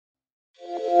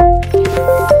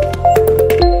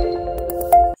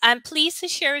I'm pleased to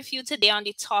share with you today on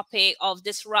the topic of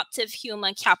disruptive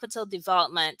human capital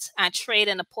development and trade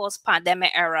in the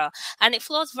post-pandemic era. And it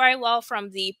flows very well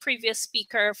from the previous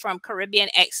speaker from Caribbean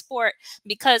Export,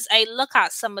 because I look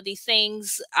at some of the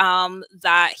things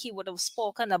that he would have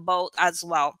spoken about as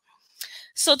well.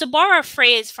 So to borrow a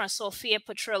phrase from Sophia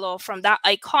Petrillo from that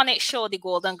iconic show, The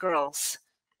Golden Girls,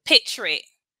 picture it,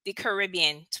 the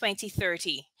Caribbean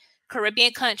 2030.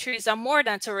 Caribbean countries are more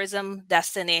than tourism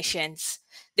destinations.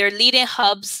 They're leading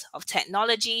hubs of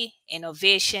technology,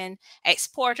 innovation,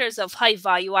 exporters of high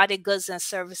value added goods and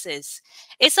services.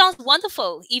 It sounds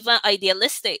wonderful, even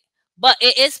idealistic, but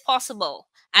it is possible.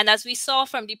 And as we saw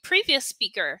from the previous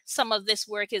speaker, some of this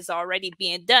work is already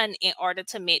being done in order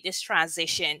to make this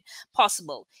transition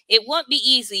possible. It won't be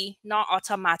easy, nor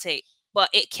automatic, but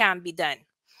it can be done.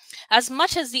 As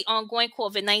much as the ongoing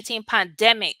COVID-19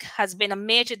 pandemic has been a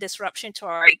major disruption to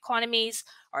our economies,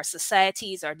 our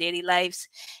societies, our daily lives,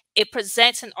 it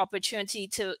presents an opportunity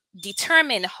to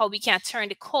determine how we can turn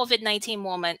the COVID-19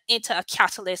 moment into a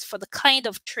catalyst for the kind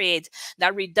of trade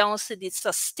that redounds to the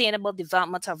sustainable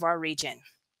development of our region.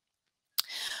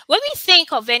 When we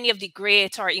think of any of the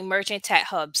great or emerging tech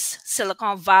hubs,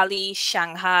 Silicon Valley,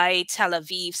 Shanghai, Tel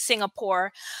Aviv,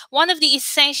 Singapore, one of the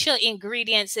essential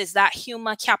ingredients is that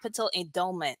human capital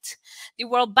endowment. The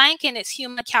World Bank in its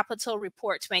Human Capital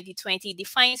Report 2020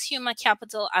 defines human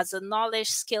capital as the knowledge,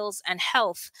 skills, and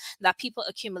health that people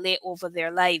accumulate over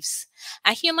their lives.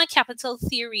 And human capital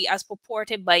theory, as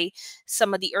purported by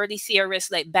some of the early theorists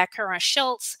like Becker and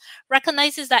Schultz,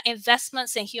 recognizes that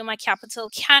investments in human capital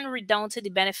can redound to the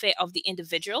benefit of the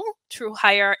individual through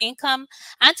higher income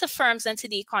and to firms and to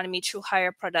the economy through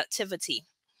higher productivity.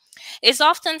 It's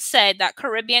often said that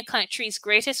Caribbean countries'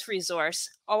 greatest resource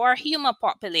are our human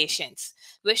populations,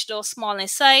 which, though small in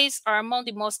size, are among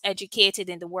the most educated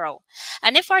in the world.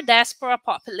 And if our diaspora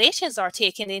populations are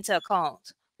taken into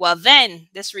account, well, then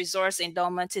this resource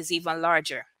endowment is even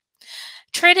larger.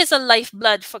 Trade is a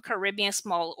lifeblood for Caribbean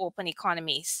small open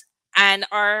economies, and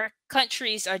our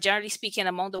countries are, generally speaking,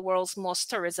 among the world's most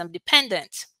tourism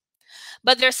dependent.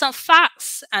 But there's some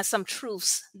facts and some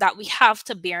truths that we have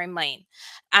to bear in mind.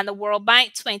 And the World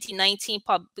Bank 2019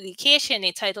 publication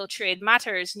entitled Trade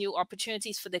Matters, New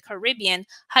Opportunities for the Caribbean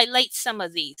highlights some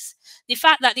of these. The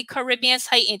fact that the Caribbean's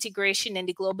high integration in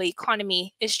the global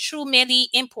economy is true mainly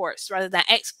imports rather than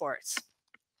exports.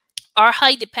 Our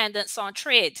high dependence on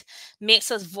trade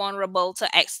makes us vulnerable to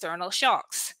external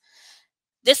shocks.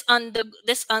 This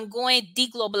ongoing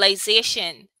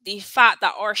deglobalization, the fact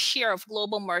that our share of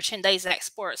global merchandise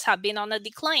exports have been on a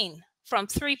decline from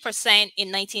 3%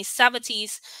 in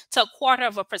 1970s to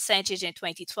 0.25% in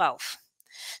 2012.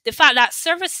 The fact that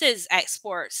services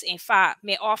exports, in fact,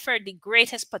 may offer the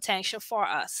greatest potential for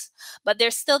us, but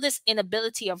there's still this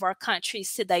inability of our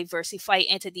countries to diversify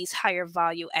into these higher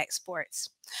value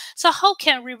exports. So how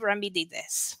can we remedy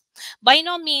this? By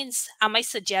no means am I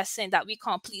suggesting that we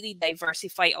completely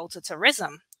diversify out of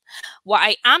tourism. What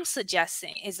I am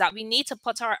suggesting is that we need to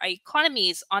put our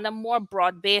economies on a more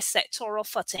broad-based sectoral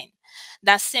footing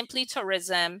than simply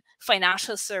tourism,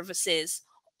 financial services,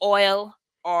 oil,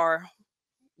 or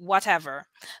whatever,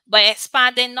 by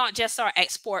expanding not just our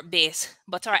export base,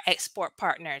 but our export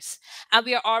partners. And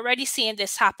we are already seeing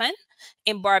this happen.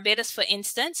 In Barbados, for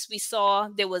instance, we saw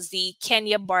there was the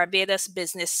Kenya-Barbados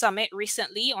Business Summit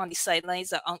recently on the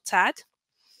sidelines of UNCTAD.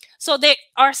 So there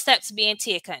are steps being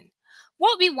taken.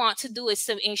 What we want to do is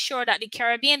to ensure that the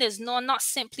Caribbean is known not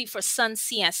simply for sun,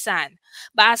 sea, and sand,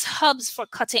 but as hubs for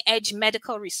cutting-edge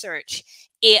medical research,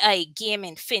 AI,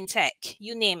 gaming, fintech,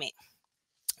 you name it.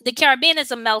 The Caribbean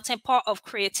is a melting pot of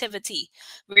creativity.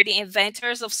 We're the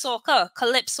inventors of soca,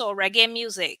 calypso, reggae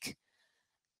music.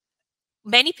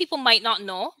 Many people might not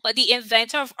know, but the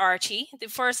inventor of Archie, the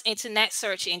first internet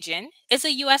search engine, is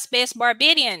a US-based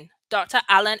Barbadian, Dr.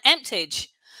 Alan Emtage.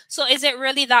 So is it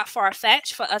really that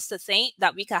far-fetched for us to think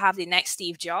that we could have the next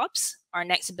Steve Jobs or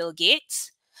next Bill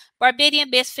Gates?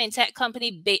 Barbadian-based fintech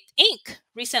company Bit Inc.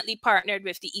 recently partnered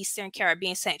with the Eastern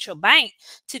Caribbean Central Bank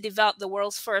to develop the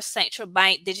world's first central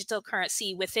bank digital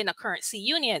currency within a currency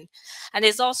union, and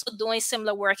is also doing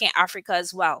similar work in Africa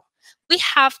as well. We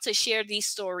have to share these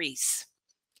stories.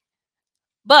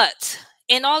 But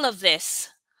in all of this,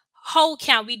 how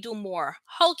can we do more?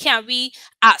 How can we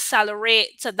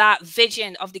accelerate to that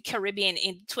vision of the Caribbean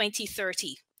in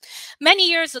 2030? Many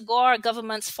years ago, our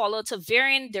governments followed to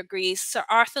varying degrees Sir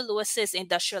Arthur Lewis's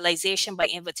industrialization by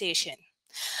invitation.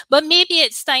 But maybe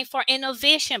it's time for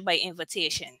innovation by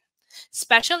invitation.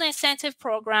 Special incentive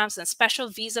programs and special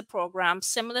visa programs,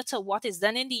 similar to what is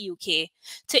done in the UK,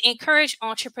 to encourage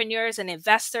entrepreneurs and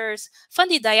investors from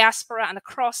the diaspora and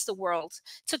across the world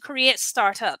to create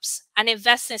startups and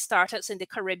invest in startups in the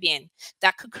Caribbean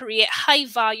that could create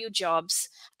high-value jobs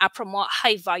and promote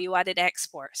high-value added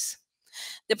exports.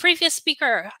 The previous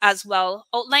speaker as well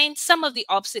outlined some of the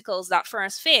obstacles that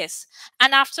firms face.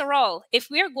 And after all, if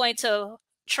we're going to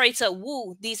try to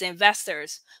woo these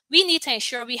investors, we need to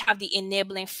ensure we have the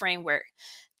enabling framework,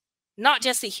 not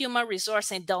just the human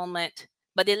resource endowment,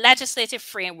 but the legislative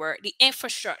framework, the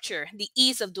infrastructure, the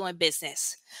ease of doing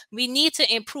business. We need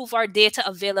to improve our data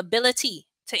availability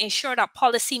to ensure that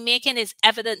policy making is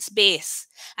evidence-based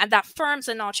and that firms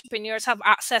and entrepreneurs have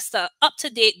access to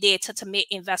up-to-date data to make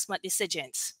investment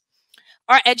decisions.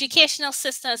 Our educational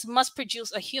systems must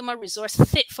produce a human resource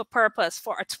fit for purpose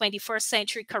for a 21st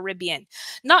century Caribbean,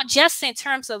 not just in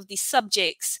terms of the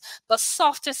subjects, but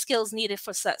softer skills needed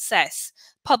for success: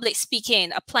 public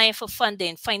speaking, applying for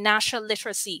funding, financial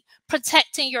literacy,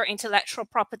 protecting your intellectual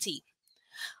property.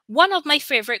 One of my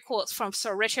favorite quotes from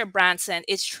Sir Richard Branson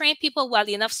is, "Train people well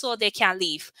enough so they can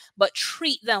leave, but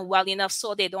treat them well enough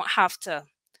so they don't have to."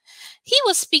 He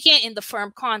was speaking in the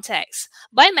firm context,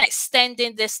 but I'm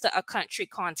extending this to a country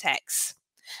context.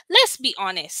 Let's be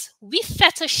honest, we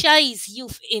fetishize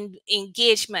youth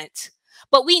engagement,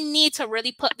 but we need to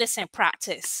really put this in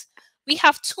practice. We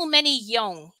have too many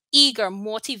young, eager,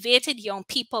 motivated young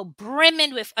people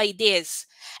brimming with ideas,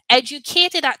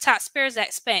 educated at taxpayers'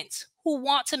 expense, who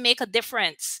want to make a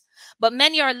difference. But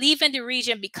many are leaving the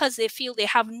region because they feel they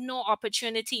have no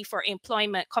opportunity for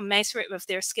employment commensurate with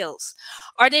their skills,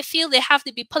 or they feel they have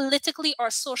to be politically or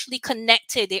socially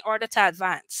connected in order to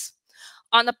advance.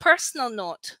 On a personal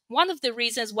note, one of the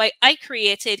reasons why I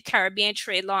created Caribbean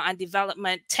Trade Law and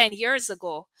Development 10 years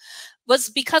ago was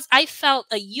because I felt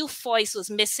a youth voice was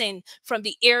missing from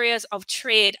the areas of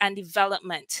trade and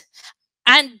development,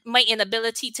 and my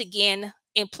inability to gain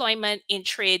employment in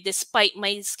trade despite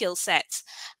my skill sets.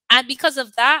 And because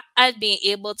of that, I've been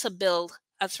able to build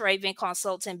a thriving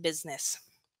consulting business.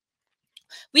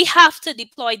 We have to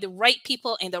deploy the right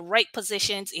people in the right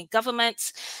positions in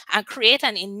governments and create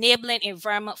an enabling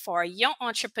environment for our young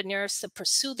entrepreneurs to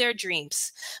pursue their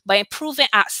dreams by improving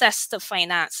access to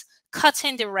finance,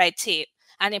 cutting the red tape,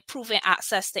 and improving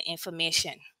access to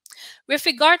information. With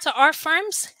regard to our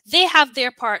firms, they have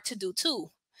their part to do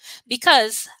too.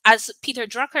 Because, as Peter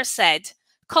Drucker said,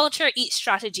 culture eats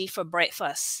strategy for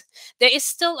breakfast. There is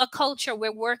still a culture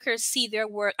where workers see their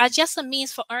work as just a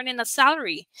means for earning a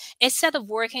salary instead of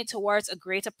working towards a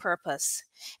greater purpose.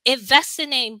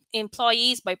 Investing in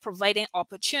employees by providing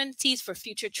opportunities for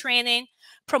future training,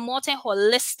 promoting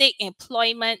holistic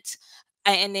employment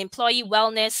and employee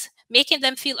wellness, making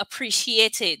them feel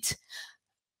appreciated,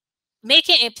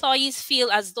 making employees feel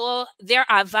as though their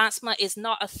advancement is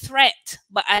not a threat,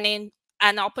 but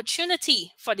an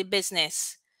opportunity for the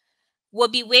business, will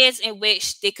be ways in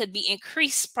which they could be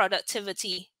increased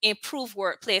productivity, improve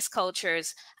workplace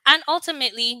cultures, and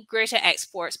ultimately greater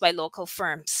exports by local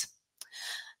firms.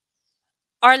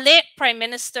 Our late Prime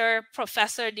Minister,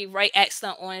 Professor the Right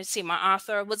Excellent Onyeisi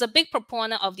MacArthur, was a big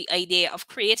proponent of the idea of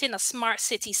creating a smart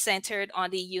city centered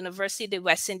on the University of the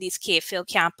West Indies Cave Hill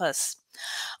campus.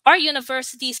 Our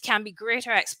universities can be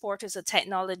greater exporters of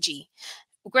technology,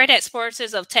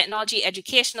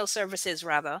 educational services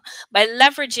rather, by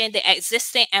leveraging the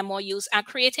existing MOUs and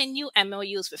creating new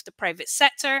MOUs with the private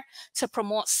sector to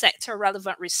promote sector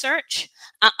relevant research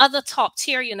and other top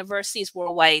tier universities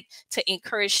worldwide to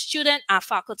encourage student and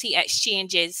faculty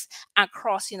exchanges and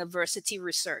cross university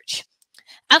research.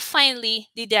 And finally,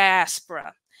 the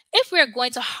diaspora. If we're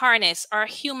going to harness our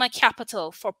human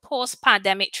capital for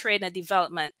post-pandemic trade and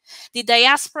development, the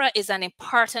diaspora is an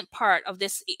important part of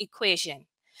this equation.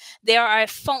 They are a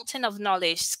fountain of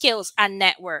knowledge, skills, and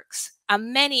networks,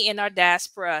 and many in our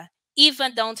diaspora,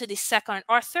 even down to the second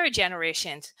or third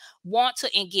generations, want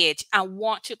to engage and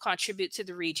want to contribute to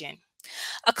the region.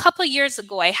 A couple years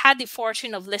ago, I had the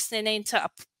fortune of listening to a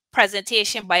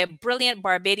presentation by a brilliant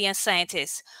Barbadian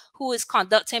scientist who is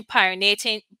conducting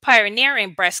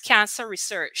pioneering breast cancer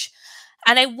research.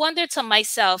 And I wondered to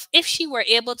myself, if she were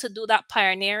able to do that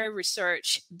pioneering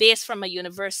research based from a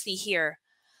university here,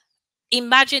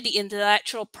 imagine the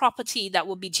intellectual property that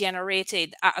will be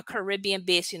generated at a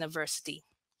Caribbean-based university.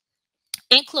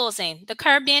 In closing, the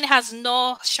Caribbean has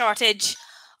no shortage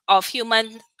of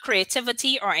human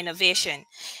creativity or innovation.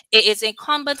 It is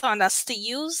incumbent on us to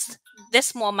use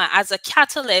this moment as a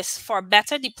catalyst for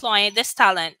better deploying this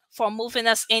talent, for moving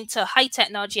us into high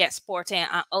technology exporting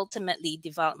and ultimately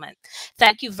development.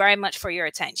 Thank you very much for your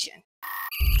attention.